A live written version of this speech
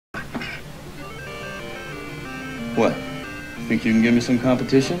What? Think you can give me some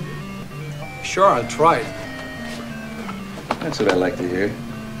competition? Sure, I'll try it. That's what I like to hear.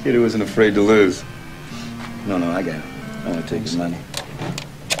 Kid who isn't afraid to lose. No, I got it. I want to take his money.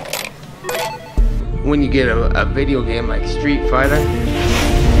 When you get a video game like Street Fighter,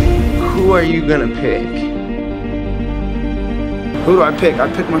 who are you gonna pick? Who do I pick?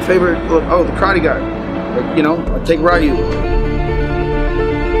 I pick my favorite, oh, the karate guy. You know, I take Ryu.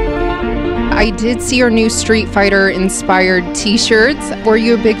 I did see your new Street Fighter inspired t-shirts. Were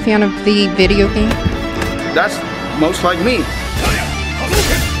you a big fan of the video game? That's most like me.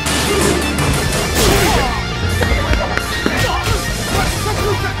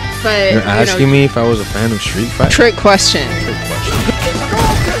 But, You're asking me if I was a fan of Street Fighter? Trick question.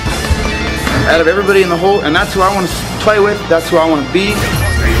 Out of everybody in the whole, and that's who I want to play with, that's who I want to be.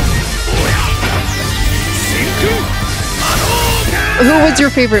 Who was your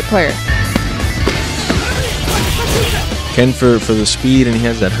favorite player? Ken for the speed, and he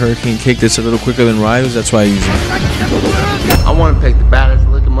has that hurricane kick that's a little quicker than Ryu's. That's why I use him. I want to pick the baddest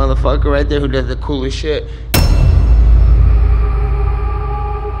looking motherfucker right there who does the coolest shit.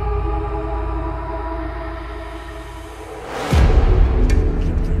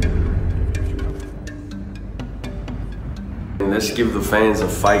 Let's give the fans a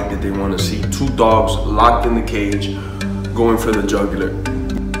fight that they want to see. Two dogs locked in the cage, going for the jugular.